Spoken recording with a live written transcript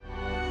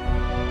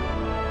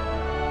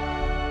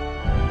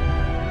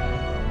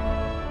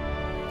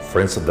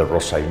friends of the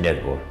Rosary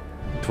Network,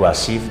 to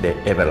achieve the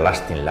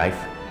everlasting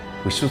life,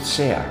 we should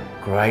share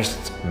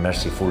Christ's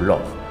merciful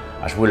love,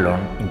 as we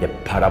learned in the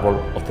parable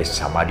of the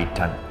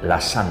Samaritan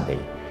last Sunday.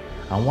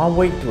 And one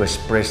way to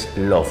express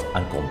love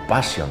and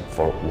compassion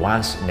for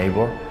one's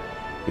neighbor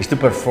is to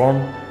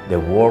perform the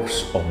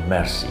works of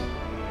mercy.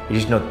 It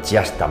is not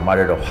just a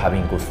matter of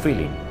having good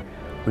feeling.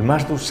 We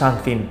must do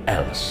something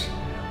else.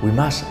 We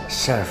must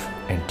serve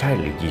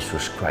entirely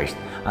Jesus Christ.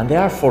 And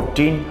there are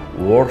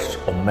 14 works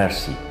of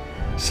mercy,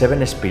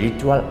 7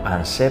 spiritual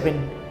and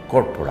 7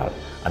 corporal.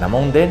 And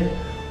among them,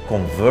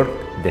 convert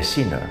the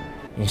sinner,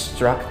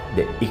 instruct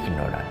the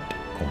ignorant,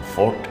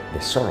 comfort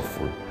the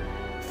sorrowful,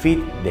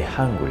 feed the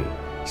hungry,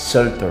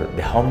 shelter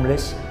the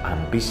homeless,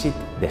 and visit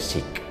the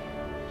sick.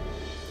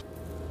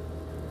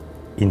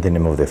 In the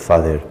name of the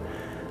Father,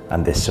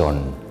 and the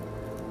Son,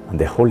 and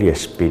the Holy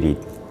Spirit,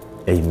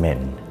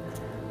 Amen.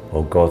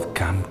 O God,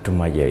 come to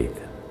my aid.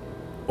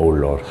 O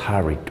Lord,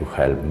 hurry to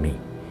help me.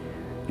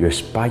 You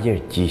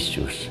inspired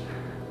Jesus,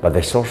 but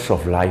the source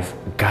of life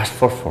gasped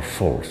for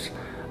souls,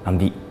 and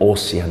the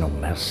ocean of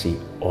mercy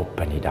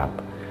opened it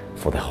up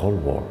for the whole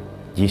world.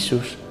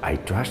 Jesus, I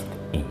trust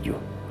in you.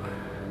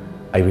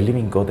 I believe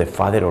in God the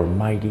Father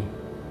Almighty,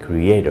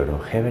 creator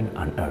of heaven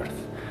and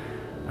earth,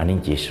 and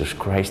in Jesus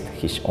Christ,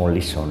 his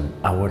only Son,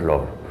 our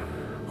Lord,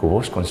 who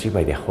was conceived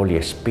by the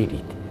Holy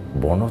Spirit,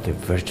 born of the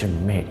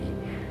Virgin Mary,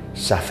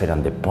 suffered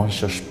under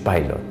Pontius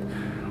Pilate,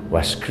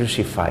 was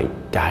crucified,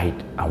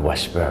 died, and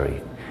was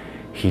buried.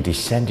 He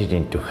descended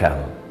into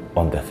hell.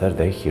 On the third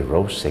day he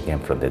rose again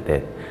from the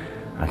dead,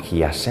 and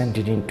he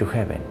ascended into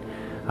heaven,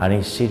 and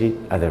is seated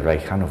at the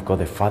right hand of God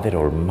the Father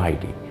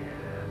Almighty.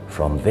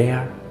 From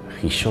there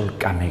he shall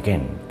come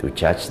again to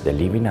judge the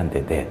living and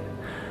the dead.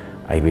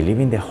 I believe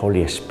in the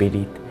Holy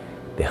Spirit,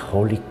 the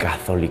Holy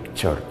Catholic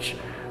Church,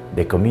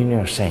 the communion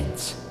of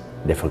saints,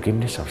 the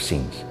forgiveness of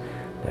sins,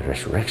 the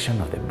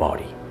resurrection of the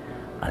body,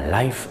 and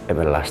life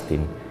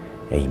everlasting.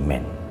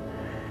 Amen.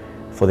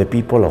 For the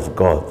people of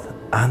God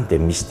and the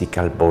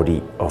mystical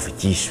body of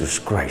Jesus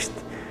Christ,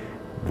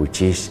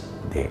 which is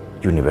the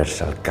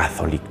Universal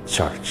Catholic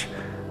Church,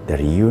 the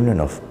reunion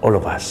of all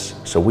of us,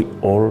 so we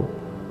all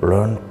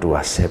learn to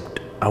accept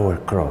our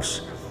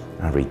cross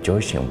and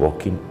rejoice in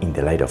walking in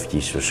the light of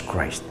Jesus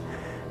Christ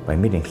by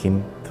meeting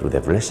him through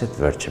the Blessed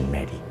Virgin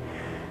Mary.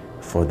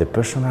 For the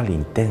personal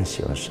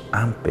intentions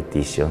and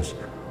petitions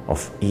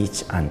of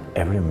each and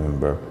every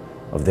member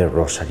of the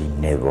Rosary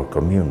Network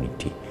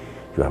community,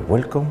 you are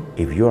welcome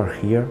if you are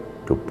here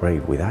to pray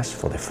with us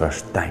for the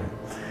first time.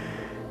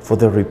 For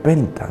the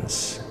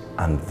repentance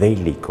and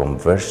daily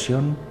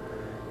conversion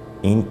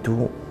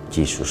into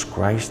Jesus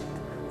Christ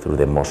through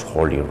the Most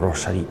Holy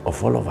Rosary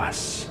of all of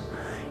us.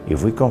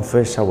 If we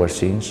confess our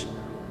sins,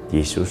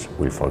 Jesus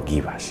will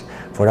forgive us.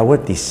 For our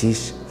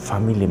deceased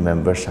family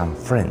members and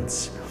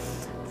friends,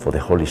 for the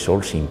holy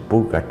souls in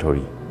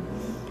purgatory,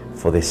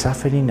 for the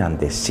suffering and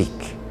the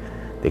sick,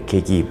 the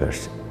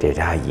caregivers, the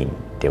dying,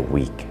 the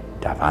weak,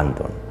 the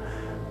abandoned,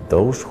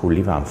 those who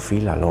live and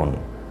feel alone,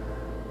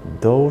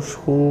 those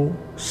who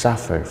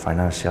suffer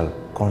financial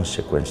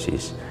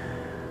consequences,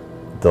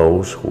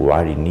 those who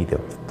are in need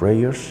of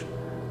prayers,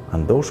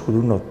 and those who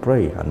do not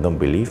pray and don't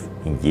believe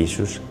in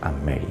Jesus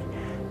and Mary.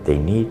 They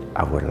need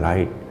our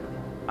light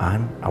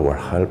and our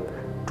help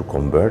to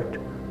convert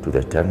to the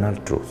eternal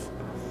truth.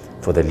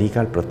 For the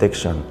legal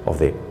protection of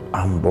the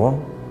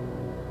unborn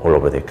all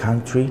over the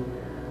country,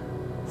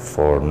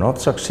 for not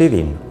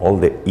succeeding all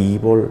the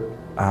evil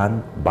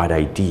and bad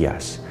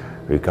ideas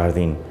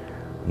regarding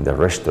the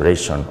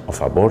restoration of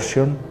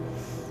abortion,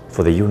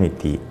 for the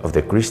unity of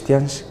the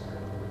Christians,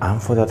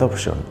 and for the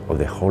adoption of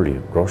the Holy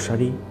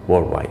Rosary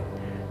worldwide.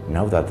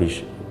 Now that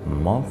this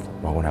month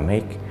we're going to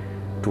make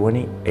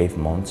 28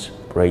 months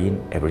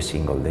praying every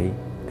single day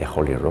the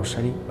Holy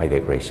Rosary by the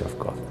grace of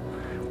God.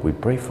 We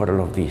pray for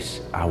all of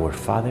this. Our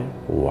Father,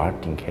 who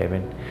art in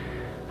heaven,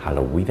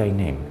 hallowed be thy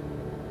name.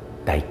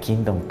 Thy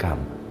kingdom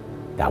come,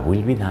 thy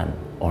will be done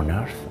on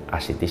earth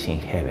as it is in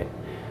heaven.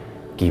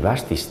 Give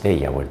us this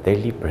day our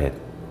daily bread,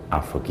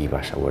 and forgive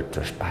us our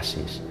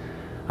trespasses,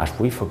 as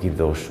we forgive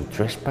those who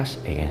trespass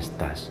against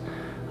us.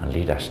 And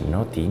lead us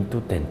not into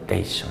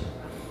temptation,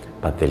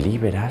 but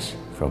deliver us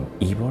from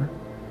evil.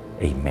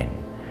 Amen.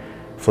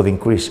 For the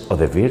increase of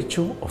the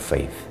virtue of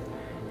faith,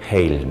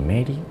 Hail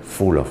Mary,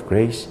 full of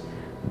grace,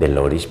 the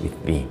Lord is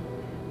with thee.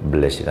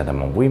 Blessed art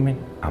among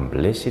women, and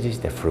blessed is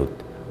the fruit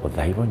of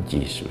thy womb,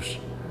 Jesus.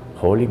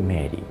 Holy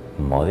Mary,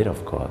 Mother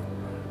of God,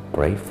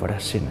 pray for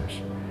us sinners,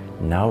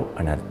 now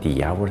and at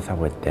the hour of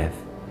our death.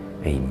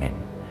 Amen.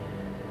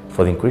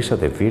 For the increase of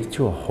the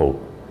virtue of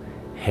hope,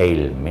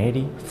 Hail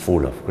Mary,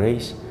 full of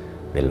grace,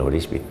 the Lord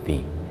is with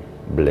thee.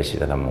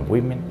 Blessed art among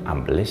women,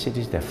 and blessed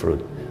is the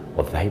fruit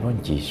of thy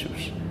womb,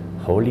 Jesus.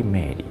 Holy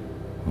Mary,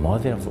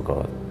 Mother of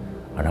God,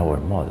 and our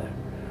Mother,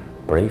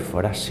 pray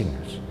for us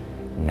sinners,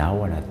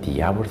 now and at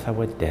the hour of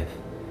our death.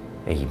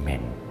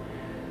 Amen.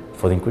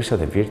 For the increase of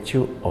the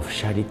virtue of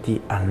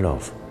charity and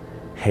love,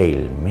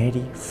 Hail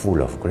Mary,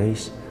 full of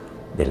grace,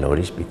 the Lord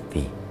is with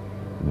thee.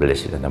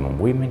 Blessed art among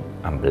women,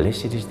 and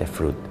blessed is the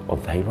fruit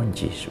of thy womb,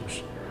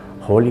 Jesus.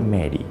 Holy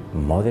Mary,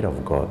 Mother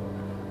of God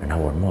and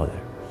our Mother,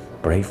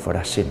 pray for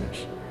us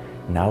sinners,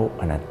 now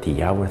and at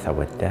the hour of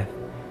our death.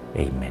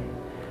 Amen.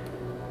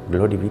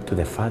 Glory be to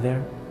the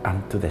Father,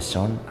 and to the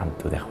Son, and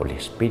to the Holy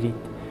Spirit,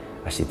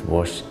 as it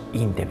was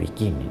in the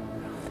beginning,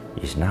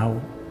 is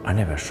now, and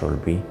ever shall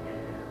be,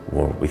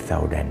 world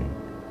without end.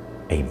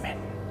 Amen.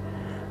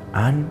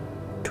 And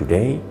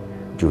today,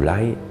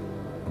 July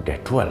the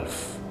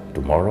 12th,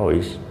 tomorrow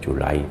is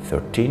July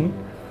 13,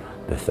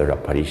 the third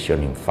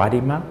apparition in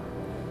Fatima,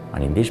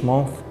 and in this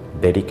month,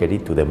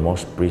 dedicated to the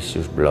most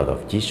precious blood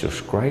of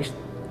Jesus Christ,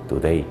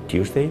 today,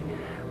 Tuesday,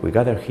 we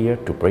gather here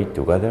to pray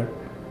together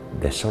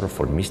the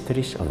sorrowful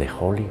mysteries of the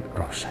Holy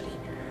Rosary.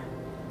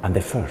 And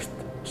the first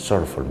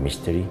sorrowful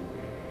mystery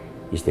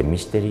is the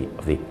mystery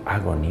of the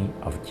agony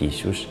of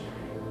Jesus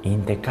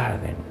in the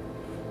garden.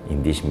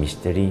 In this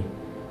mystery,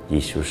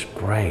 Jesus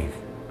prayed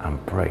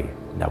and prayed.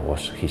 That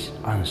was his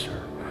answer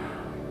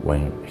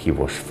when he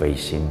was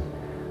facing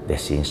the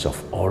sins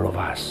of all of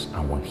us,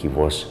 and when he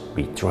was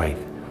betrayed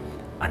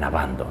and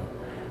abandoned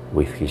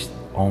with his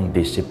own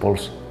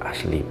disciples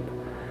asleep.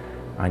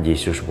 And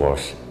Jesus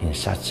was in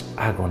such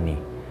agony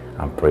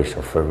and prayed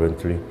so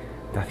fervently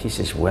that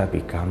his sweat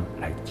became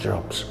like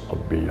drops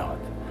of blood.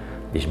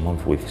 This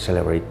month we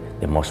celebrate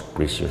the most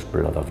precious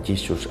blood of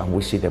Jesus, and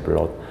we see the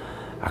blood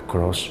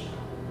across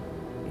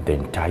the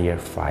entire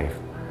 5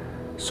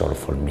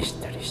 sorrowful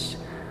mysteries.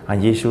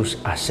 And Jesus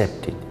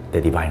accepted the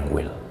divine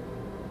will,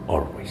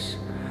 always.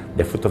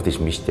 The fruit of this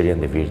mystery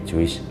and the virtue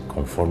is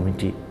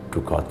conformity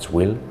to God's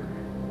will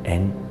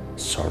and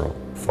sorrow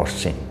for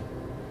sin.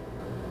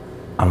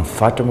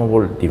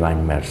 Unfathomable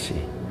divine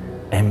mercy,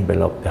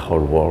 envelop the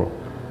whole world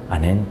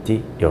and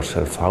empty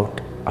yourself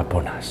out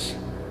upon us.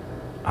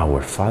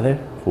 Our Father,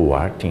 who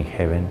art in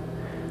heaven,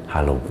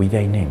 hallowed be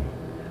thy name.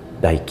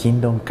 Thy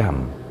kingdom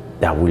come,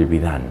 thy will be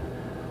done,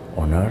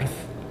 on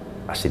earth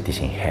as it is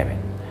in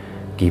heaven.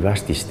 Give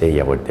us this day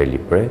our daily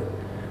bread,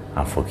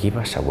 and forgive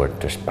us our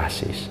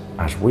trespasses,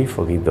 as we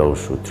forgive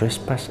those who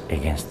trespass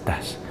against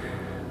us.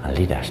 And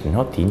lead us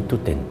not into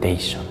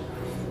temptation,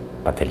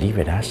 but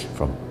deliver us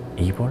from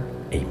evil.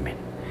 Amen.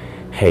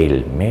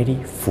 Hail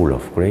Mary, full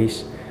of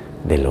grace,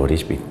 the Lord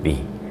is with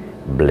thee.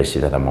 Blessed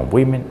art thou among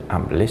women,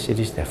 and blessed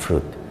is the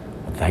fruit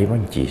of thy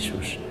womb,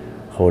 Jesus.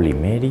 Holy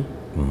Mary,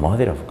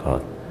 Mother of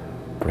God,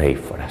 pray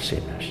for us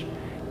sinners,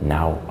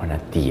 now and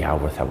at the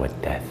hour of our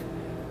death.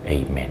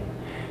 Amen.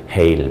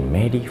 Hail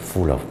Mary,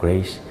 full of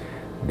grace,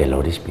 the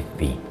Lord is with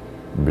thee.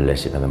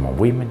 Blessed art thou among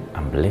women,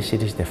 and blessed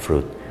is the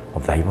fruit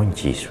of thy womb,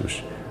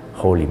 Jesus.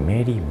 Holy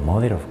Mary,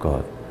 Mother of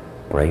God,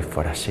 pray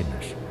for us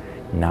sinners,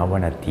 now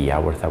and at the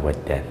hour of our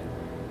death.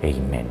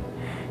 Amen.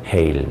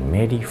 Hail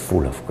Mary,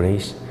 full of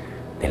grace,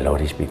 the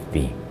Lord is with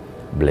thee.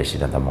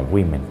 Blessed art thou among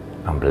women,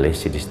 and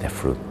blessed is the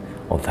fruit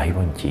of thy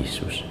womb,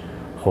 Jesus.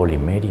 Holy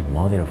Mary,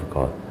 Mother of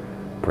God,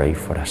 pray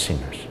for us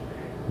sinners,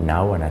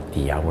 now and at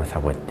the hour of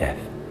our death.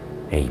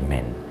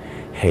 Amen.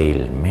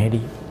 Hail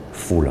Mary,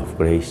 full of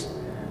grace,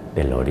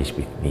 the Lord is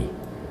with thee.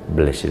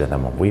 Blessed art thou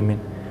among women,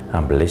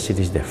 and blessed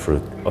is the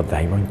fruit of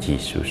thy womb,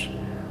 Jesus.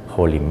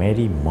 Holy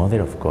Mary,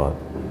 Mother of God,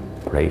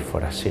 pray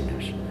for us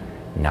sinners,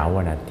 now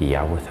and at the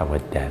hour of our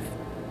death.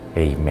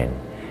 Amen.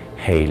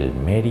 Hail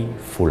Mary,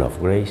 full of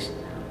grace,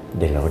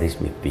 the Lord is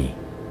with thee.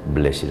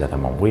 Blessed art thou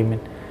among women,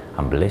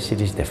 and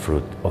blessed is the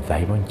fruit of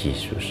thy womb,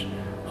 Jesus.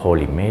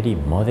 Holy Mary,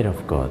 Mother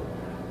of God,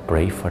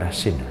 pray for us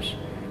sinners,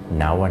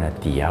 now and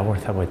at the hour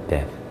of our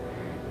death.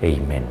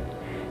 Amen.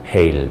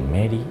 Hail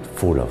Mary,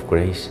 full of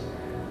grace,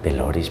 the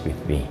Lord is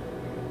with thee.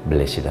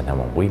 Blessed art thou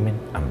among women,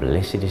 and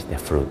blessed is the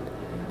fruit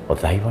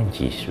of thy womb,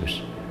 Jesus.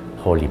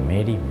 Holy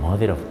Mary,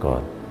 Mother of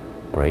God,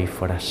 pray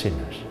for us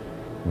sinners,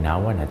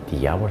 now and at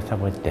the hour of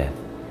our death.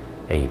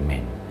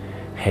 Amen.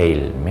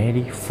 Hail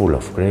Mary, full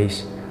of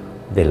grace,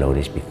 the Lord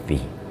is with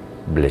thee.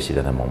 Blessed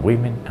art thou among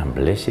women, and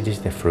blessed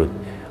is the fruit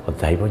of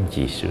thy womb,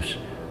 Jesus.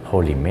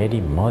 Holy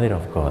Mary, Mother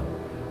of God,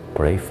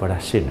 pray for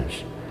us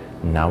sinners,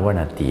 now and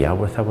at the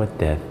hour of our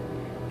death.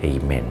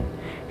 Amen.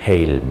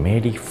 Hail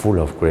Mary, full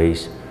of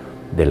grace,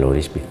 the Lord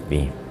is with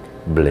thee.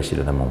 Blessed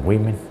art thou among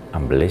women,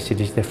 and blessed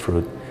is the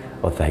fruit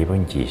of thy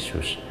womb,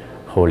 Jesus.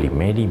 Holy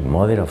Mary,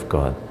 Mother of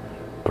God,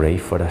 pray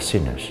for us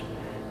sinners,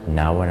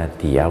 now and at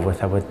the hour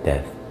of our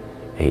death.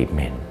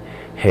 Amen.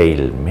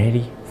 Hail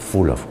Mary,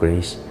 full of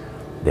grace,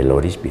 the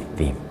Lord is with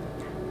thee.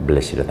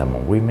 Blessed art thou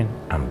among women,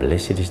 and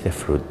blessed is the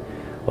fruit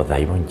of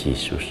thy womb,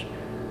 Jesus.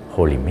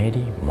 Holy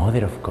Mary,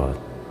 Mother of God,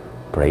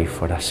 pray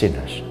for us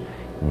sinners,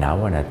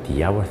 now and at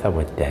the hour of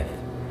our death.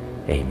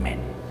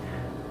 Amen.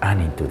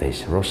 And in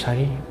today's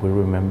Rosary, we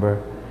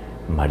remember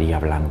Maria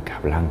Blanca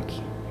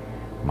Blanqui,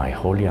 my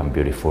holy and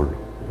beautiful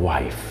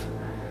wife.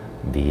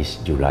 This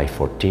July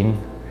 14,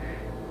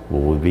 we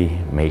will be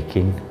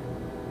making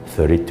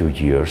 32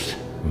 years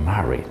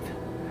married.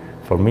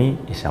 For me,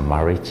 it's a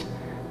marriage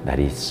that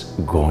is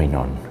going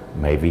on,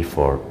 maybe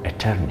for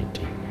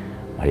eternity.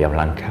 Maria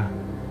Blanca,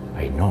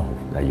 I know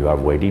that you are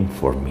waiting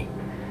for me,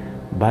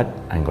 but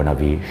I'm gonna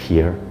be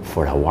here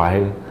for a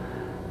while,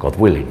 God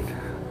willing.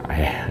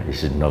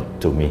 This is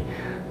not to me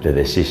the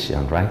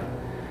decision, right?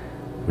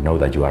 We know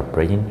that you are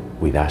praying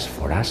with us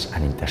for us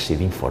and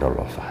interceding for all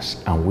of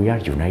us. And we are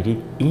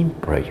united in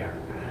prayer.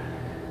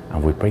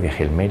 And we pray the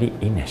Hail Mary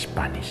in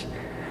Spanish.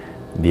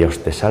 Dios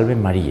te salve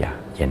María,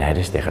 llena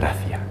eres de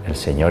gracia, el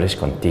Señor es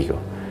contigo.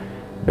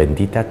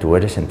 Bendita tú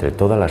eres entre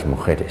todas las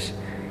mujeres,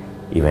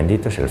 y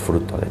bendito es el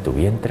fruto de tu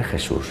vientre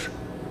Jesús.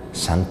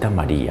 Santa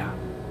María,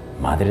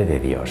 Madre de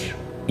Dios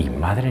y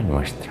Madre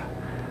nuestra,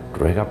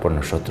 ruega por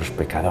nosotros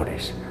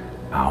pecadores,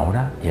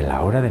 ahora y en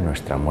la hora de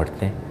nuestra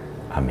muerte.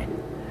 Amén.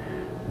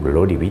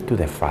 Glory be to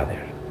the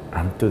Father,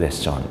 and to the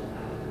Son,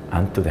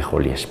 and to the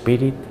Holy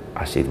Spirit,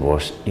 as it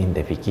was in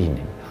the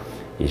beginning,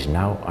 is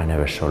now, and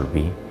ever shall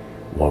be,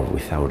 world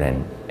without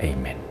end.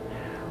 Amen.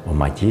 O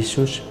my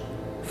Jesus,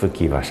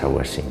 forgive us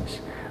our sins,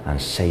 and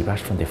save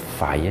us from the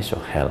fires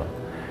of hell.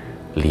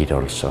 Lead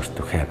all souls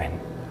to heaven,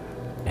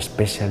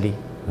 especially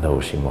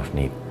those in most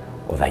need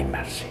of thy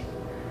mercy.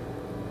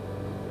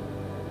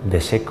 The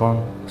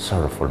second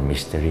sorrowful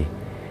mystery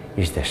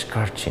is the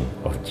scourging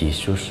of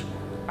Jesus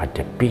at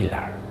the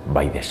pillar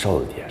by the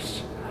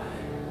soldiers.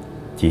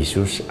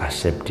 Jesus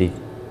accepted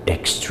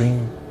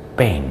extreme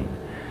pain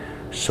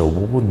so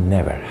we would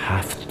never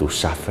have to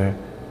suffer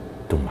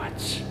too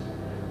much.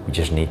 We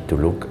just need to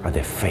look at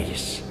the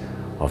face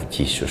of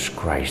Jesus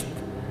Christ,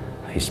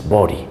 his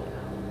body,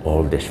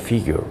 all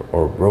disfigured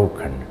or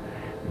broken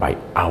by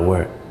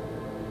our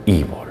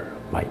evil,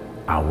 by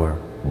our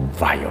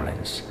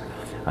violence.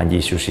 And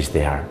Jesus is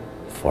there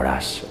for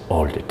us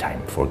all the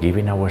time,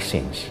 forgiving our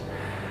sins.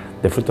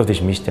 The fruit of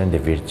this mystery and the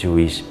virtue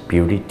is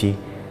purity,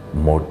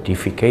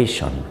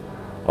 mortification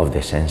of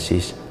the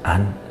senses,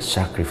 and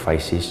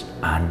sacrifices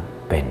and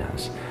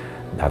penance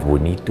that we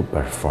need to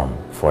perform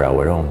for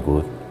our own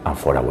good and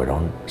for our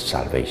own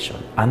salvation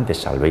and the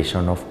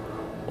salvation of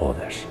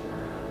others.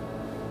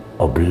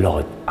 Of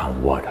blood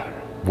and water,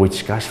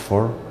 which gush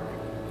forth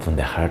from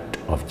the heart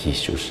of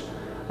Jesus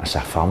as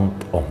a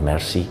fount of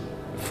mercy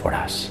for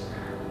us.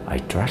 I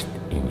trust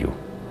in you.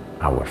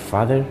 Our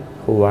Father,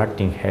 who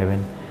art in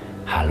heaven,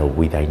 hallowed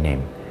be thy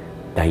name.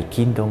 Thy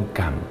kingdom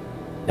come,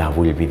 thy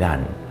will be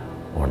done,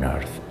 on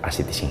earth as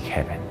it is in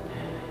heaven.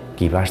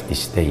 Give us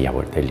this day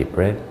our daily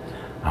bread,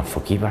 and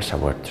forgive us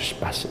our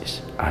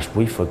trespasses, as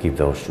we forgive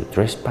those who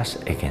trespass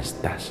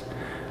against us.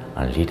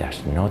 And lead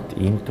us not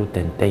into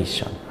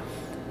temptation,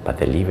 but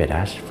deliver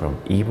us from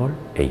evil.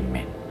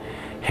 Amen.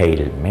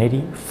 Hail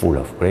Mary, full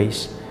of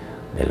grace,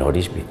 the Lord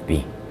is with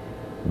thee.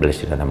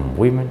 Blessed art thou among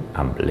women,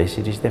 and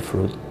blessed is the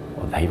fruit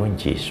of thy womb,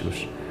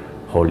 Jesus.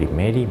 Holy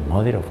Mary,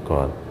 Mother of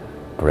God,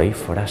 pray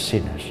for us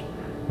sinners,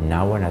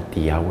 now and at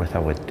the hour of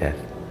our death.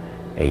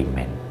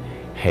 Amen.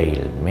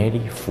 Hail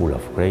Mary, full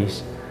of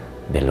grace,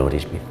 the Lord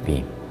is with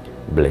thee.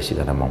 Blessed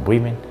art thou among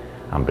women,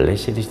 and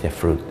blessed is the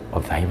fruit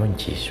of thy womb,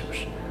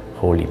 Jesus.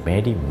 Holy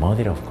Mary,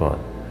 Mother of God,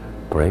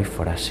 pray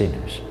for us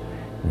sinners,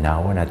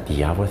 now and at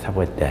the hour of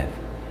our death.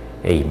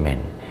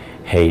 Amen.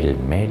 Hail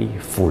Mary,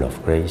 full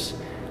of grace,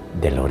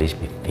 the Lord is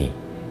with thee.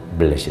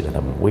 Blessed art thou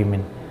among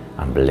women,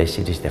 and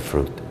blessed is the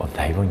fruit of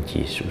thy womb,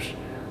 Jesus.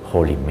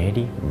 Holy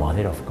Mary,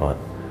 Mother of God,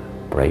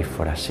 pray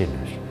for us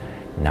sinners,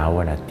 now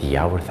and at the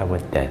hour of our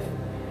death.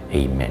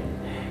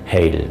 Amen.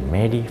 Hail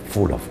Mary,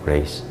 full of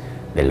grace,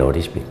 the Lord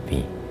is with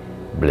thee.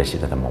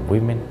 Blessed art thou among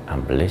women,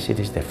 and blessed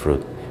is the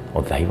fruit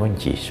of thy womb,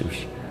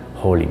 Jesus.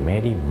 Holy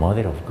Mary,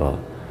 Mother of God,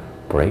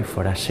 pray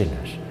for us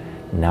sinners,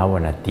 now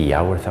and at the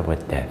hour of our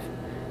death.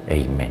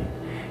 Amen.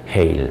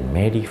 Hail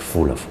Mary,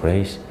 full of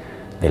grace,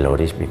 the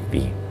Lord is with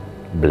thee.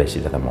 Blessed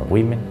art thou among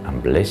women,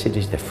 and blessed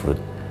is the fruit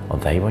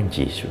of thy womb,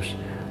 Jesus.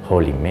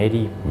 Holy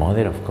Mary,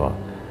 Mother of God,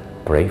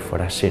 pray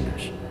for us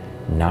sinners,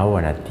 now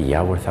and at the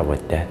hour of our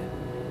death.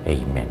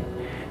 Amen.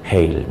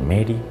 Hail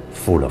Mary,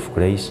 full of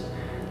grace,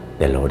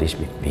 the Lord is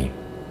with thee.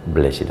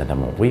 Blessed art thou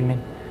among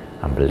women,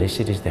 and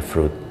blessed is the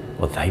fruit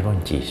of thy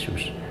womb,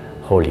 Jesus.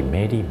 Holy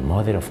Mary,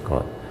 Mother of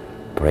God,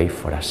 pray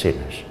for us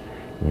sinners,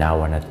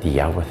 now and at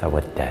the hour of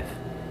our death.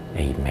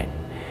 Amen.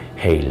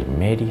 Hail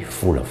Mary,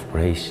 full of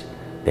grace,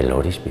 the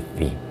Lord is with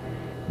thee.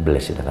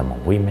 Blessed art thou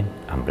among women,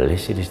 and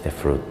blessed is the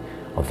fruit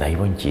of thy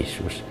womb,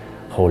 Jesus.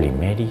 Holy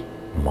Mary,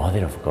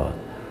 Mother of God,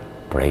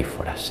 pray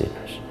for us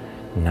sinners,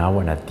 now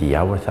and at the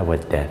hour of our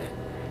death.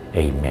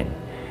 Amen.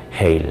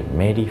 Hail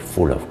Mary,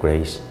 full of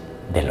grace,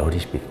 the Lord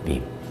is with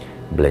thee.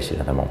 Blessed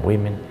art thou among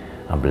women,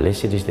 and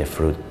blessed is the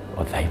fruit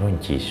of thy womb,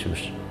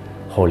 Jesus.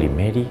 Holy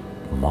Mary,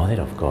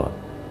 Mother of God,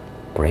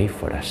 pray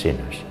for us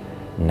sinners,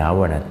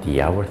 now and at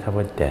the hour of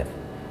our death.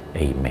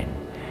 Amen.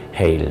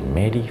 Hail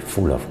Mary,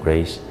 full of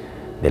grace,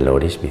 the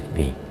Lord is with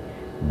thee.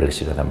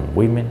 Blessed art thou among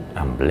women,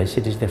 and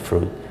blessed is the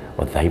fruit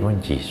of thy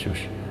womb, Jesus.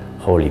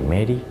 Holy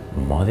Mary,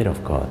 Mother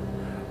of God,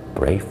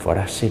 pray for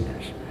us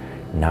sinners,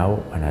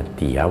 now and at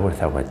the hour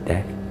of our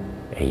death.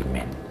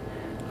 Amen.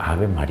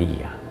 Ave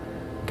Maria,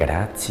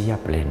 gratia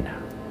plena,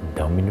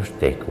 Dominus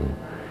tecum,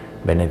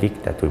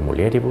 benedicta tui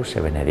mulieribus,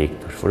 et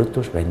benedictus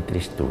fructus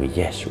ventris tui,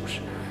 Iesus.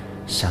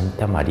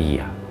 Santa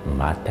Maria,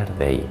 Mater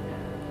Dei,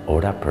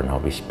 ora pro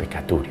nobis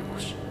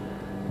peccatoribus,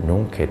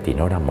 nunc et in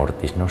hora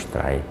mortis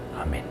nostrae.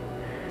 Amen.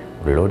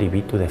 Glory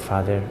be to the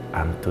Father,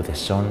 and to the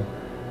Son,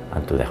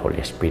 and to the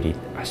Holy Spirit,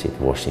 as it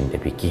was in the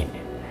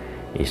beginning,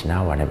 is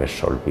now and ever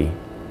shall be,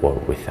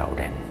 world without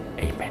end.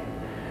 Amen.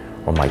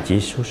 O my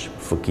Jesus,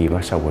 forgive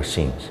us our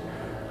sins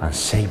and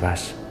save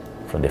us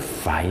from the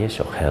fires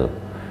of hell.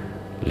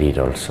 Lead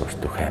all souls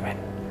to heaven,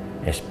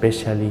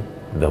 especially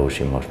those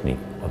in most need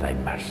of thy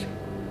mercy.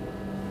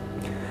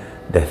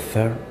 The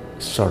third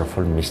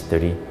sorrowful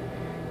mystery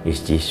is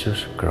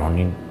Jesus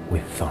crowning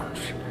with thorns.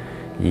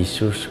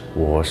 Jesus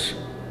was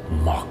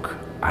mocked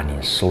and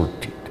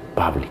insulted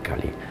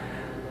publicly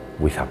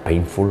with a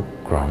painful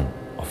crown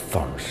of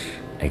thorns.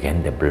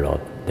 Again, the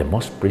blood, the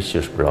most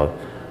precious blood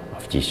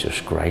of Jesus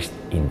Christ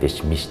in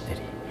this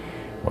mystery,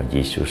 when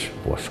Jesus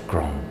was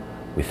crowned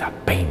with a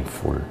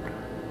painful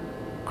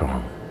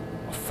crown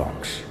of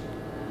thorns.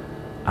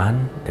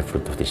 And the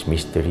fruit of this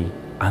mystery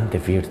and the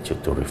virtue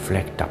to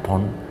reflect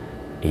upon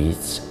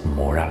is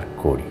moral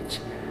courage.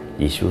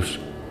 Jesus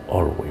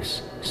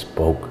always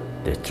spoke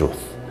the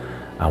truth,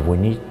 and we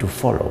need to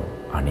follow.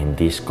 And in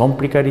these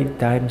complicated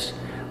times,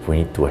 we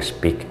need to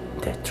speak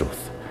the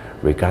truth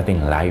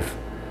regarding life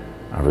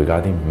and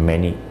regarding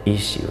many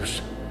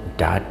issues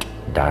that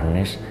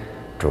darkness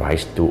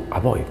tries to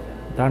avoid.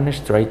 Darkness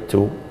tries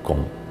to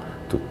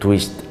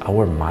twist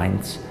our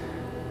minds,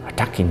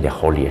 attacking the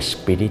Holy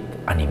Spirit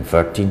and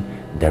inverting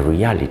the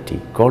reality,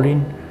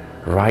 calling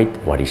right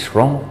what is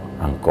wrong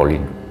and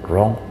calling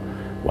wrong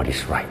what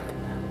is right.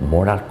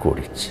 Moral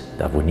courage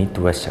that we need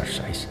to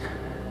exercise.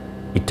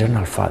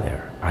 Eternal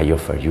Father, I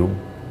offer you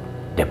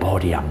the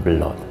body and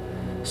blood,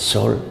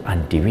 soul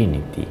and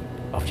divinity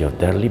of your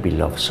dearly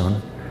beloved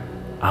Son,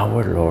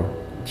 our Lord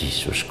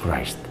Jesus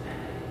Christ,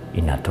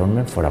 in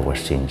atonement for our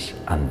sins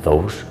and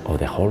those of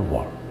the whole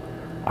world.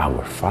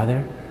 Our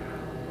Father,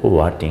 who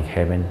art in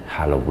heaven,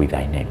 hallowed be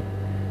thy name.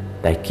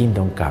 Thy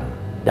kingdom come,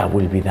 thy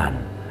will be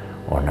done,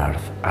 on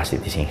earth as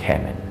it is in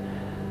heaven.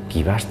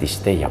 Give us this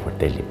day our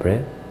daily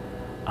bread,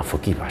 and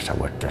forgive us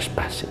our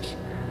trespasses,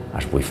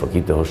 as we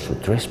forgive those who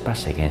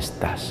trespass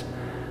against us.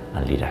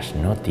 And lead us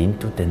not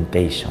into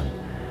temptation,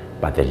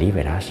 but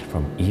deliver us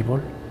from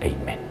evil.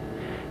 Amen.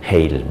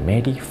 Hail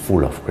Mary,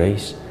 full of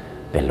grace,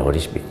 the Lord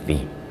is with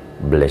thee.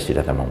 Blessed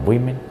art thou among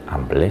women,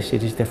 and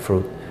blessed is the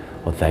fruit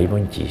of thy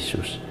womb,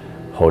 Jesus.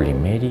 Holy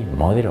Mary,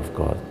 Mother of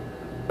God,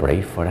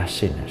 pray for us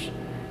sinners,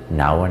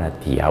 now and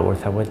at the hour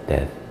of our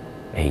death.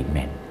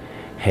 Amen.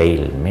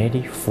 Hail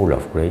Mary, full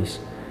of grace,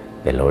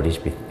 the Lord is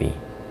with thee.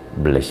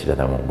 Blessed art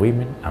thou among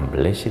women, and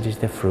blessed is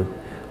the fruit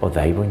of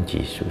thy womb,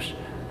 Jesus.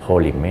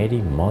 Holy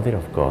Mary, Mother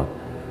of God,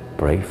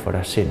 pray for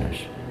us sinners,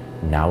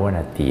 now and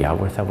at the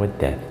hour of our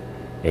death.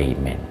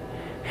 Amen.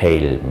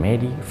 Hail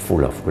Mary,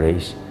 full of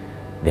grace,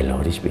 the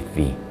Lord is with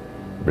thee.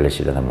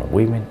 Blessed art thou among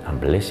women, and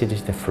blessed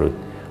is the fruit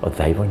of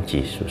thy womb,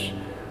 Jesus.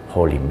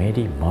 Holy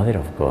Mary, Mother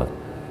of God,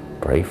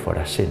 pray for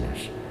us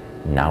sinners,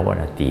 now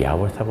and at the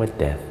hour of our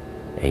death.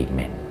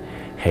 Amen.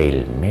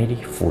 Hail Mary,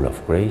 full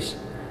of grace,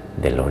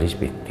 the Lord is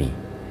with thee.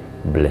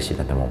 Blessed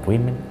art thou among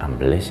women, and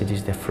blessed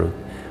is the fruit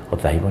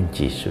of thy womb,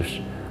 Jesus.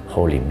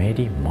 Holy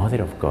Mary,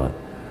 Mother of God,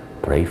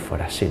 pray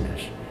for us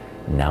sinners,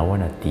 now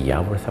and at the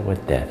hour of our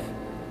death.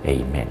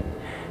 Amen.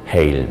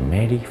 Hail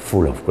Mary,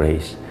 full of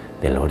grace,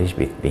 the Lord is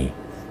with thee.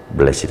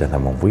 Blessed art thou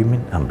among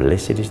women, and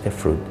blessed is the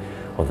fruit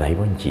of thy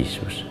womb,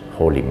 Jesus.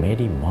 Holy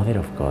Mary, Mother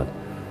of God,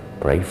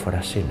 pray for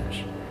us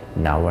sinners,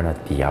 now and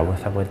at the hour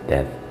of our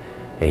death.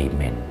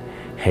 Amen.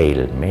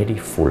 Hail Mary,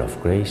 full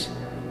of grace,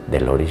 the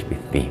Lord is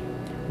with thee.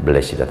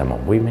 Blessed art thou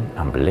among women,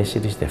 and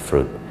blessed is the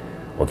fruit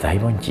of thy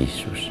womb,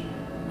 Jesus.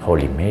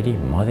 Holy Mary,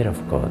 Mother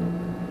of God,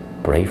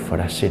 pray for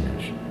us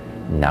sinners,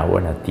 now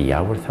and at the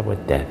hour of our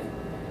death.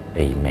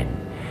 Amen.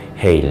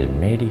 Hail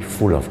Mary,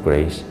 full of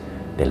grace,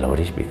 the Lord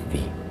is with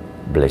thee.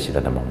 Blessed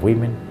art thou among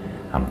women,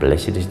 and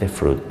blessed is the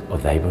fruit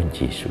of thy womb,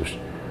 Jesus.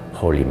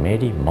 Holy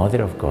Mary,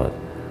 Mother of God,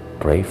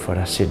 pray for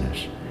us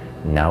sinners,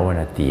 now and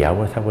at the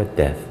hour of our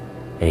death.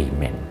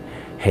 Amen.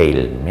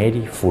 Hail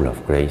Mary, full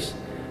of grace,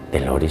 the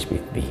Lord is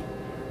with thee.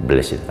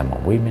 Blessed art thou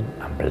among women,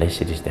 and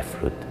blessed is the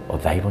fruit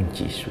of thy womb,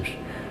 Jesus.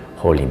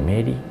 Holy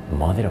Mary,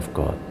 Mother of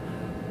God,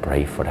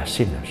 pray for us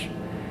sinners,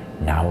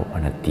 now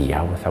and at the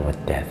hour of our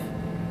death.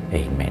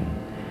 Amen.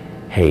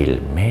 Hail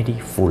Mary,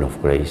 full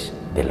of grace,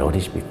 the Lord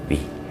is with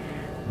thee.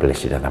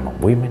 Blessed art thou among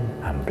women,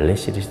 and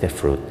blessed is the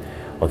fruit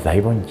of thy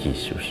womb,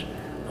 Jesus.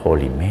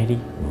 Holy Mary,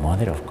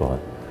 Mother of God,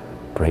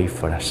 pray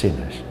for us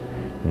sinners,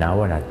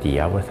 now and at the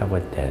hour of our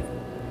death.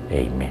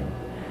 Amen.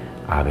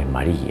 Ave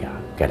Maria,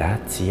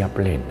 gratia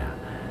plena,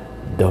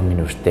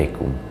 Dominus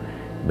tecum,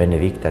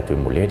 benedicta tui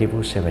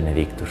mulieribus et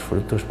benedictus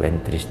fructus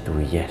ventris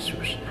tui,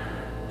 Iesus.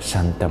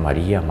 Santa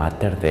Maria,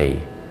 Mater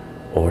Dei,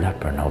 ora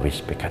pro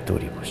nobis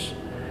peccatoribus,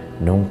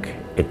 nunc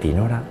et in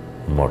hora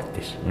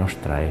mortis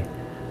nostrae.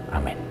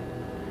 Amen.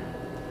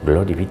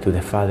 Glory be to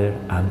the Father,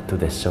 and to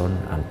the Son,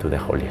 and to the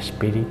Holy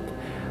Spirit,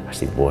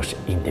 as it was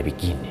in the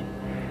beginning,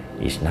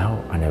 is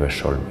now, and ever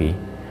shall be,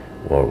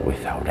 world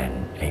without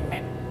end.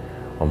 Amen.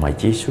 O my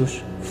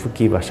Jesus,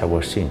 forgive us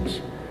our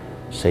sins,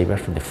 save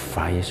us from the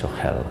fires of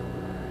hell,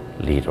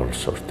 lead all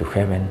souls to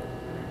heaven,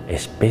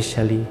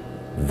 especially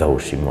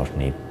those in most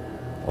need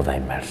of thy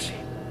mercy.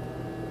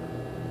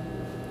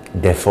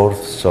 The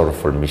fourth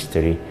sorrowful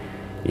mystery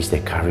is the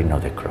carrying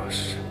of the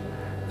cross.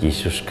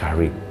 Jesus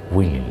carried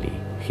willingly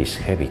his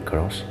heavy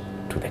cross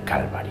to the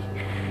Calvary.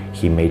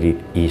 He made it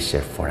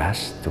easier for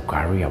us to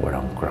carry our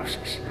own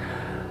crosses.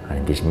 And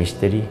in this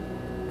mystery,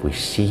 we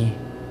see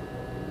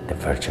the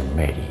Virgin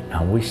Mary,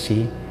 and we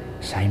see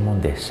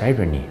Simon the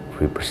Cyrene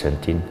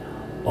representing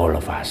all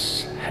of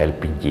us,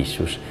 helping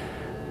Jesus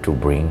to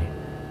bring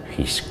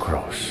his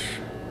cross.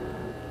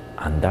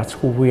 And that's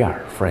who we are,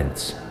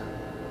 friends.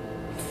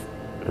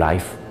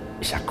 Life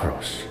is a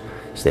cross.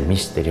 It's the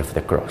mystery of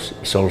the cross.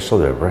 It's also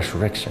the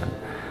resurrection.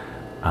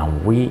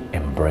 And we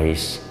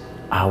embrace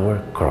our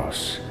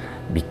cross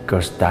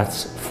because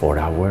that's for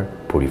our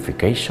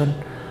purification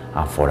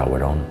and for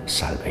our own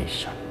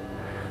salvation.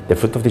 The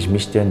fruit of this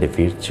mystery and the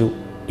virtue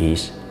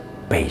is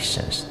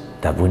patience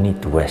that we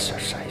need to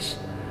exercise.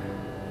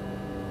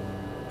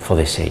 For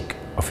the sake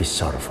of his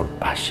sorrowful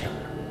passion,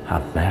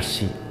 have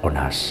mercy on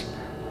us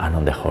and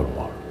on the whole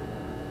world.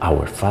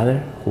 Our Father,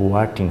 who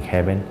art in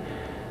heaven,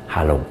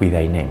 hallowed be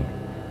thy name.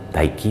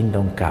 Thy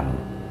kingdom come,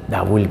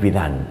 thy will be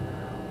done,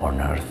 on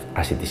earth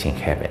as it is in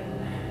heaven.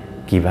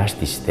 Give us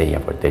this day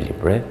our daily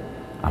bread,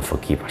 and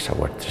forgive us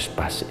our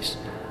trespasses,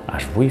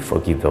 as we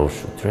forgive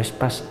those who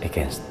trespass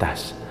against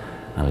us.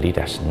 And lead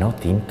us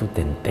not into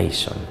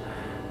temptation,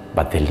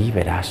 but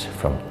deliver us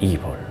from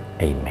evil.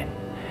 Amen.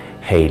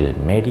 Hail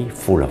Mary,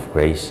 full of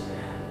grace,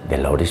 the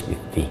Lord is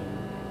with thee.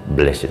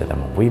 Blessed art thou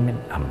among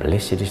women, and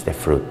blessed is the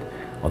fruit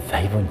of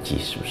thy womb,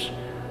 Jesus.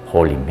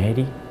 Holy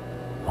Mary,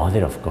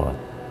 Mother of God,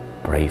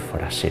 pray for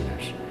us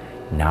sinners,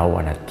 now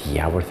and at the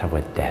hour of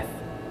our death.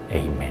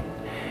 Amen.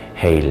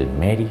 Hail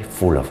Mary,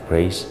 full of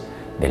grace,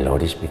 the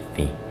Lord is with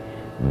thee.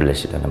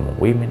 Blessed art thou among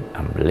women,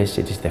 and blessed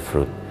is the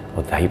fruit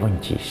of thy womb,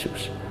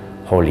 Jesus.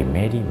 Holy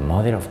Mary,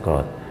 Mother of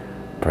God,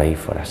 pray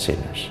for us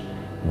sinners,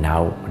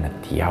 now and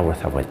at the hour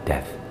of our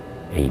death.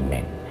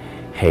 Amen.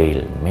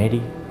 Hail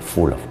Mary,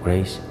 full of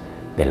grace,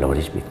 the Lord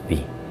is with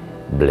thee.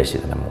 Blessed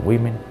art thou among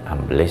women,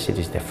 and blessed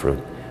is the fruit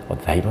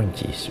of thy womb,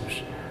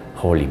 Jesus.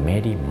 Holy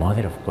Mary,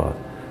 Mother of God,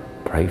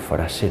 pray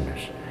for us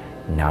sinners,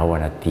 now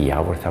and at the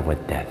hour of our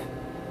death.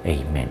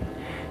 Amen.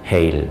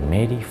 Hail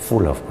Mary,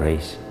 full of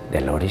grace,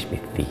 the Lord is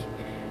with thee.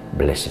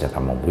 Blessed art thou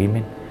among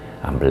women,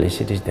 and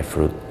blessed is the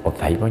fruit of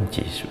thy womb,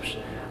 Jesus.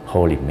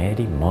 Holy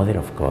Mary, Mother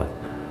of God,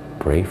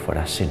 pray for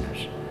us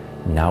sinners,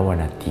 now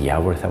and at the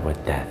hour of our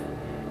death.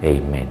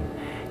 Amen.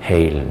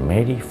 Hail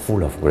Mary,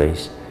 full of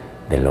grace,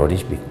 the Lord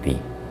is with thee.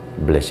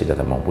 Blessed art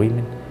thou among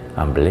women,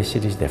 and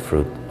blessed is the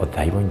fruit of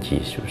thy womb,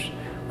 Jesus.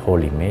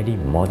 Holy Mary,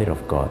 Mother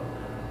of God,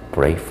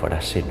 pray for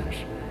us sinners,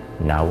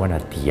 now and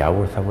at the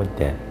hour of our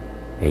death.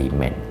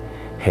 Amen.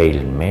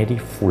 Hail Mary,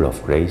 full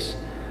of grace,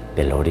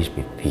 the Lord is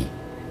with thee.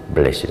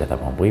 Blessed art thou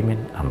among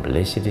women, and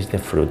blessed is the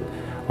fruit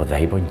of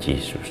thy womb,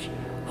 Jesus.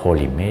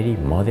 Holy Mary,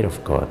 Mother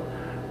of God,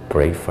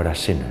 pray for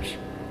us sinners,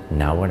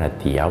 now and at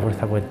the hour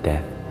of our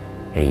death.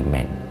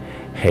 Amen.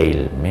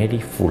 Hail Mary,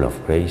 full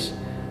of grace,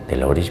 the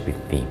Lord is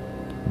with thee.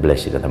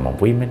 Blessed art thou among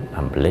women,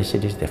 and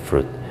blessed is the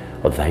fruit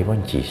of thy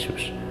womb,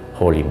 Jesus.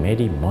 Holy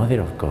Mary, Mother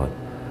of God,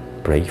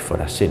 pray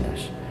for us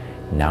sinners,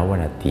 now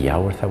and at the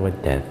hour of our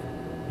death.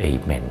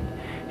 Amen.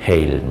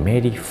 Hail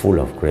Mary, full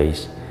of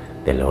grace,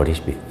 the Lord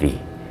is with thee.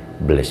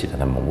 Blessed art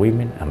thou among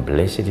women, and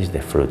blessed is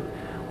the fruit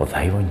of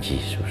thy womb,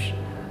 Jesus.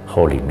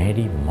 Holy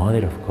Mary,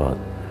 Mother of God,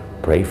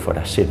 pray for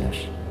us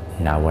sinners,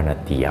 now and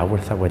at the hour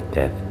of our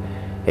death.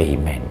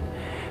 Amen.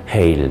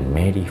 Hail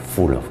Mary,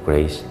 full of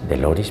grace, the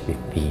Lord is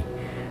with thee.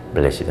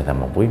 Blessed art thou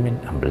among women,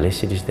 and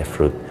blessed is the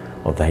fruit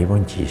of thy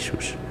womb,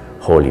 Jesus.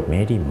 Holy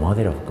Mary,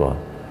 Mother of God,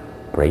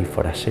 pray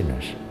for us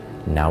sinners,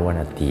 now and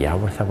at the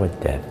hour of our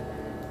death.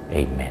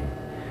 Amen.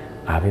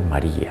 Ave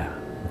Maria,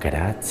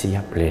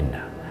 gratia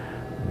plena,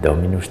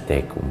 Dominus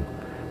tecum,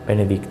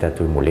 benedicta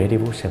tui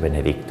mulieribus, et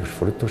benedictus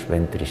fructus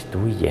ventris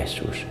tui,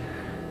 Iesus.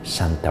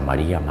 Santa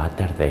Maria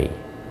Mater Dei,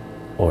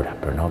 ora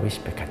pro nobis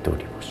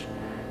peccatoribus,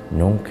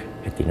 nunc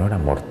et in hora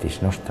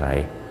mortis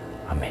nostrae.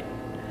 Amen.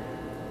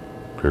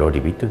 Glory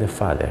be to the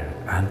Father,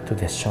 and to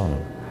the Son,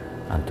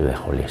 and to the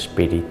Holy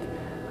Spirit,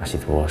 as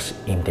it was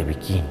in the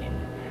beginning,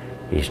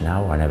 is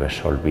now, and ever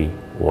shall be,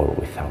 world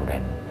without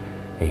end.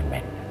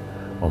 Amen.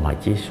 O my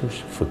Jesus,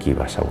 forgive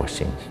us our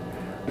sins,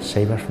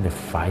 save us from the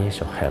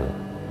fires of hell,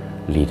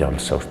 lead all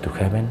souls to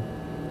heaven,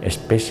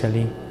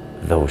 especially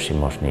those in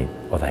most need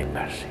of thy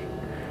mercy.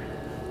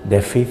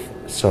 The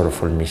fifth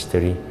sorrowful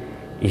mystery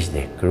is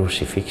the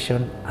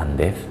crucifixion and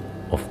death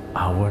of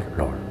our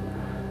Lord.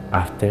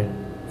 After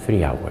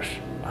 3 hours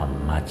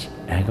and much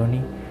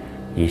agony,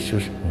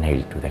 Jesus,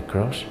 nailed to the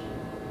cross,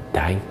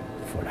 died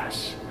for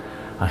us.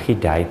 And he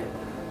died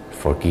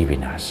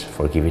forgiving us,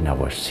 forgiving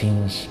our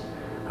sins,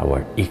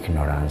 our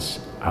ignorance,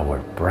 our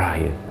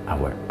pride,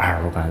 our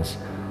arrogance,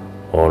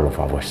 all of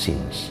our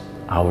sins,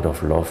 out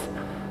of love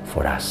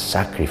for us,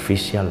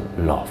 sacrificial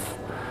love.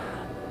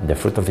 The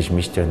fruit of this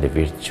mystery and the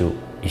virtue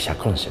is a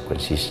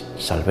consequence, is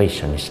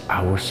salvation, is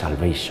our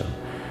salvation.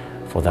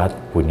 For that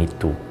we need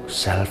to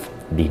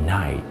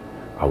self-deny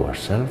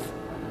ourselves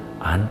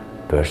and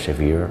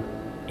persevere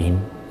in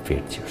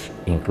virtues,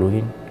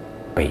 including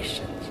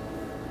patience.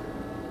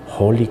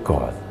 Holy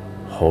God,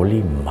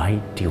 Holy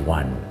Mighty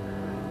One,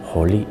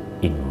 Holy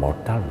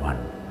Immortal One,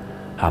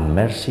 have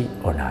mercy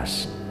on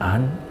us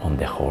and on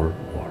the whole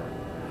world.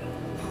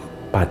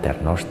 Pater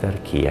noster,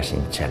 qui es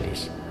in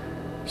celis,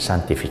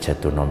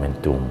 sanctificetur nomen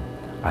tuum,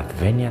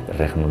 adveniat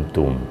regnum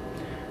tuum,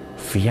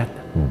 fiat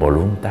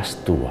voluntas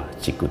tua,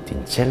 sicut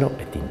in cielo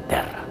et in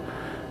terra.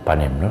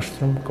 Panem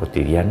nostrum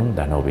quotidianum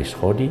da nobis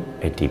hodie,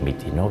 et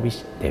dimitti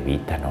nobis de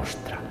vita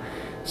nostra,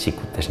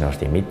 sicut es nos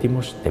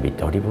dimittimus de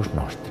vitoribus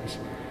nostris,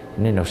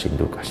 ne nos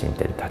inducas in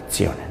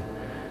tentationem,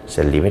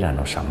 sed libera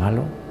nos a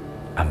malo.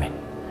 Amen.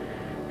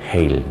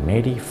 Hail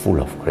Mary, full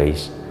of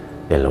grace,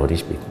 the Lord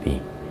is with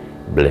thee.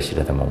 Blessed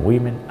art thou among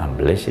women, and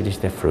blessed is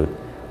the fruit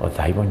of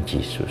thy womb,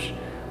 Jesus.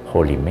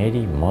 Holy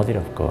Mary, Mother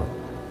of God,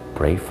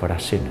 pray for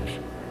us sinners,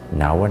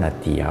 now and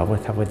at the hour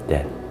of our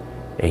death.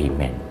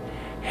 Amen.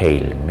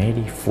 Hail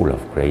Mary, full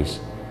of grace,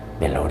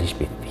 the Lord is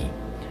with thee.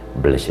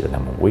 Blessed art thou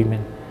among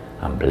women,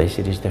 and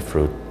blessed is the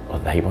fruit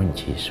of thy womb,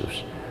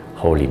 Jesus.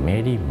 Holy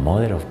Mary,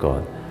 Mother of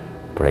God,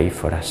 pray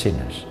for us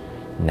sinners,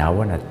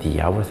 now and at the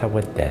hour of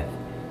our death.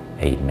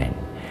 Amen.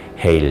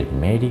 Hail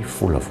Mary,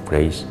 full of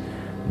grace,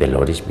 the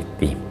Lord is with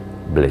thee.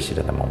 Blessed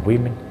art thou among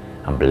women,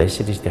 and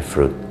blessed is the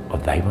fruit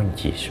of thy womb,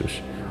 Jesus.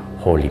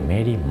 Holy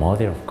Mary,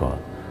 Mother of God,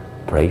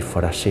 pray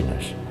for us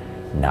sinners,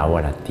 now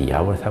and at the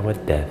hour of our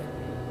death.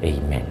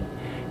 Amen.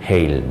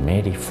 Hail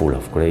Mary, full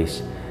of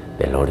grace,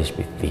 the Lord is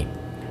with thee.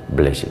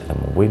 Blessed art thou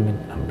among women,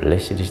 and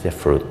blessed is the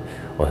fruit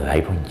of thy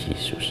womb,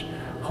 Jesus.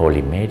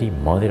 Holy Mary,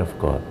 Mother of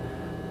God,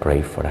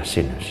 pray for us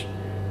sinners,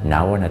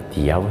 now and at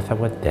the hour of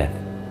our death.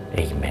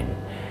 Amen.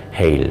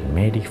 Hail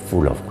Mary,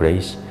 full of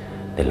grace,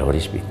 the Lord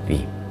is with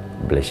thee.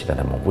 Blessed art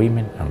thou among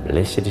women, and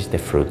blessed is the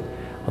fruit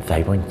of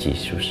thy womb,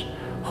 Jesus.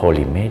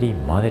 Holy Mary,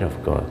 Mother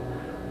of God,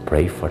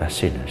 pray for us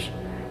sinners,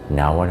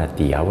 now and at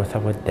the hour of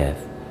our death.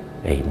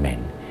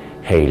 Amen.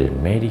 Hail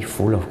Mary,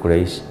 full of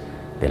grace,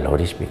 the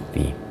Lord is with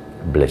thee.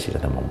 Blessed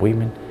art thou among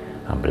women,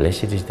 and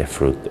blessed is the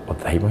fruit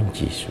of thy womb,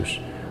 Jesus.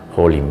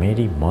 Holy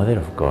Mary, Mother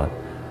of God,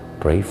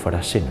 pray for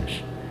us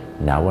sinners,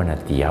 now and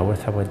at the hour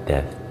of our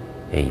death.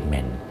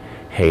 Amen.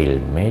 Hail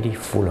Mary,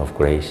 full of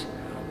grace,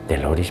 the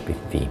Lord is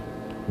with thee.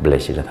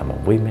 Blessed art thou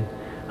among women,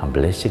 and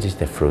blessed is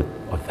the fruit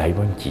of thy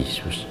womb,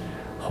 Jesus.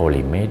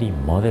 Holy Mary,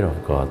 Mother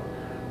of God,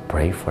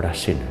 pray for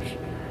us sinners,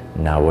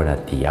 now and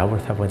at the hour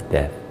of our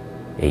death.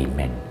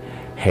 Amen.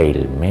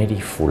 Hail Mary,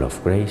 full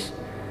of grace,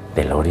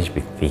 the Lord is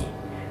with thee.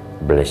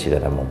 Blessed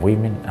art thou among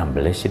women, and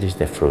blessed is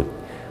the fruit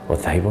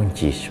of thy womb,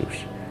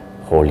 Jesus.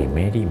 Holy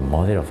Mary,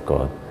 Mother of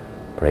God,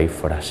 pray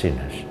for us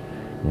sinners,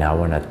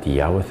 now and at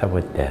the hour of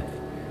our death.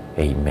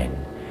 Amen.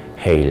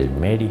 Hail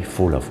Mary,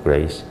 full of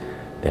grace,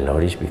 the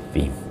Lord is with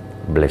thee.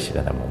 Blessed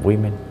art thou among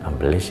women, and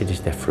blessed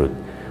is the fruit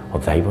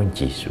of thy womb,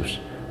 Jesus.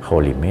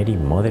 Holy Mary,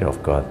 Mother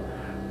of God,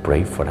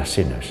 pray for us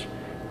sinners,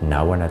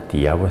 now and at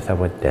the hour of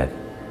our death.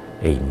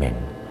 Amen.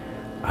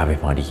 Ave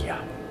Maria,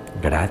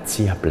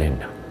 gratia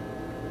plena,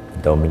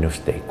 Dominus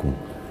tecum,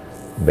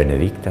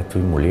 benedicta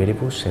tui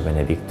mulieribus, et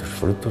benedictus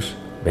fructus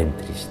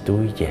ventris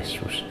tui,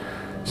 Iesus.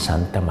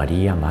 Santa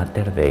Maria,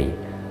 Mater Dei,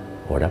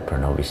 ora pro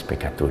nobis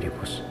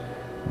peccatoribus,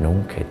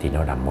 nunc et in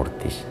hora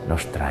mortis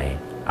nostrae.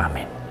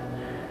 Amen.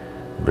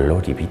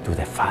 Glory be to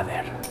the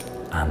Father,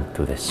 and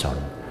to the Son,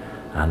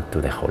 and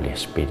to the Holy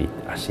Spirit,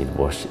 as it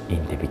was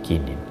in the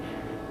beginning,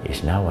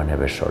 is now, and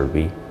ever shall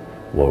be,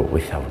 world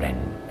without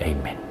end.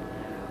 Amen.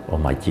 O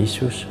my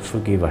Jesus,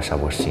 forgive us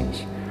our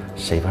sins,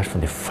 save us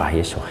from the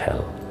fires of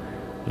hell,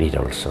 lead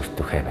all souls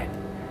to heaven,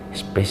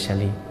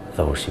 especially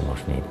those in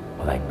most need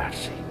of thy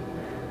mercy.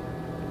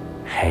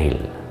 Hail,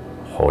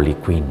 Holy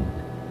Queen,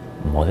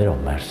 Mother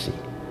of Mercy,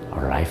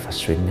 our life, our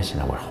sweetness,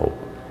 and our hope.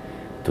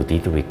 To thee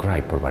do we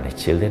cry, poor banished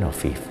children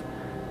of Eve.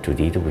 To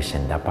thee do we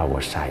send up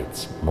our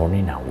sighs,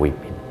 mourning and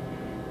weeping,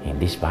 in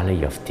this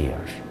valley of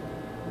tears.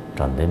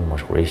 Turn then,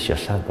 most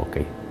gracious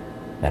Advocate,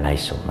 thine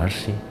eyes of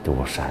mercy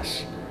towards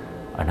us,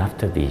 and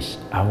after this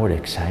our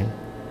exile,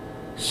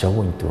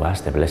 show unto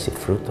us the blessed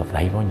fruit of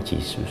thy womb,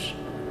 Jesus.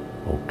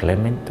 O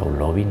clement, O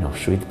loving, O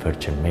sweet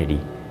Virgin Mary,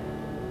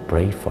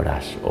 pray for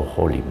us, O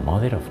Holy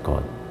Mother of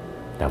God,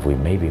 that we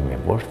may be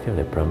made worthy of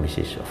the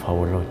promises of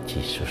our Lord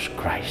Jesus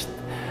Christ.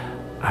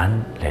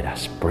 And let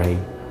us pray,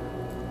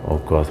 O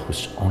God,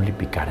 whose only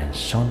begotten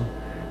Son,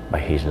 by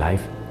his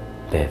life,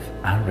 death,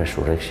 and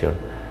resurrection,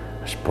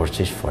 has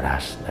purchased for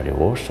us the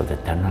rewards of the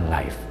eternal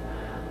life,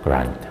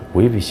 grant,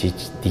 we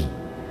beseech thee,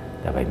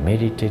 that by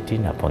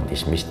meditating upon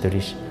these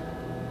mysteries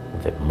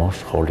of the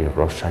most holy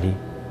Rosary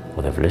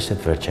of the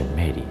Blessed Virgin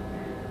Mary,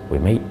 we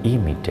may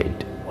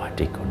imitate what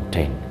they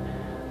contain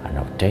and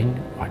obtain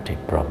what they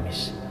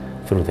promise,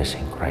 through the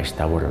same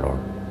Christ our Lord.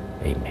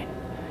 Amen.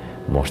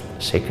 Most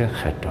Sacred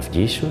Heart of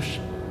Jesus,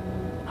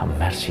 have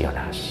mercy on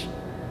us.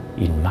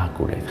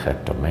 Immaculate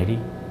Heart of Mary,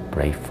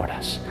 pray for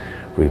us.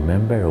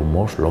 Remember, O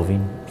most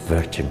loving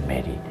Virgin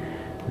Mary,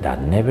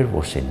 that never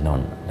was it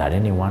known that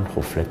anyone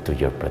who fled to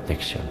your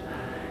protection,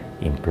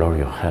 implored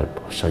your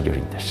help, or sought your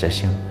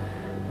intercession,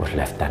 was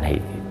left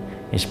unaided.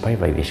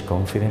 Inspired by this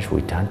confidence,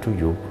 we turn to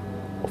you,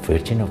 O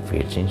Virgin of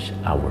Virgins,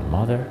 our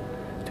Mother.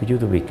 To you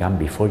do we come,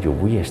 before you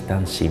we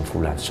stand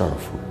sinful and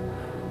sorrowful.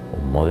 O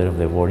Mother of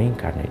the Word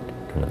incarnate,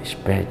 do not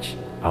despise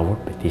our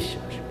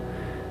petitions,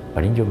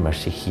 but in your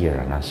mercy hear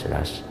and answer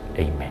us.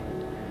 Amen.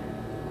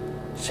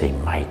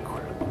 Saint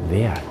Michael,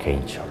 the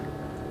Archangel,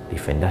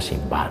 defend us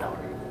in battle.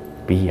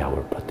 Be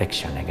our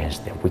protection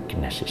against the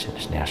weaknesses and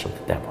snares of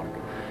the devil.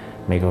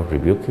 May God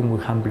rebuke him, we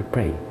humbly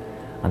pray.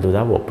 And do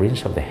thou, O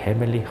Prince of the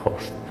heavenly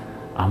host,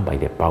 and by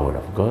the power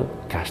of God,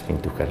 cast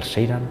into hell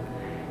Satan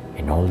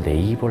and all the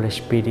evil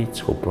spirits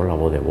who prowl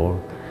about the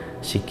world,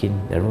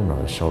 seeking the ruin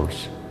of the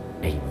souls.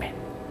 Amen.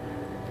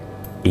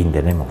 In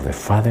the name of the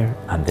Father,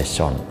 and the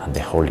Son, and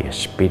the Holy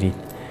Spirit.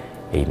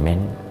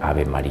 Amen.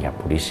 Ave María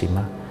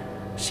Purísima,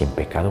 sin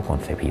pecado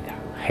concebida.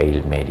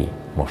 Hail Mary,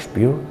 most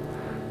pure,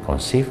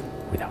 conceived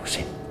without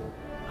sin.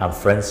 And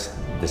friends,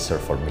 the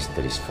Sorrowful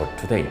mysteries for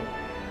today.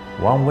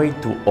 One way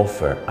to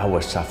offer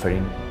our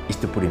suffering is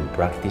to put in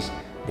practice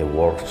the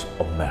works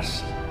of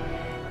mercy.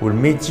 We'll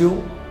meet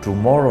you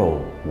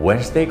tomorrow,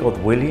 Wednesday, God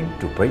willing,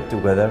 to pray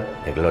together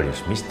the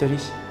glorious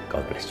mysteries.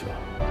 God bless you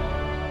all.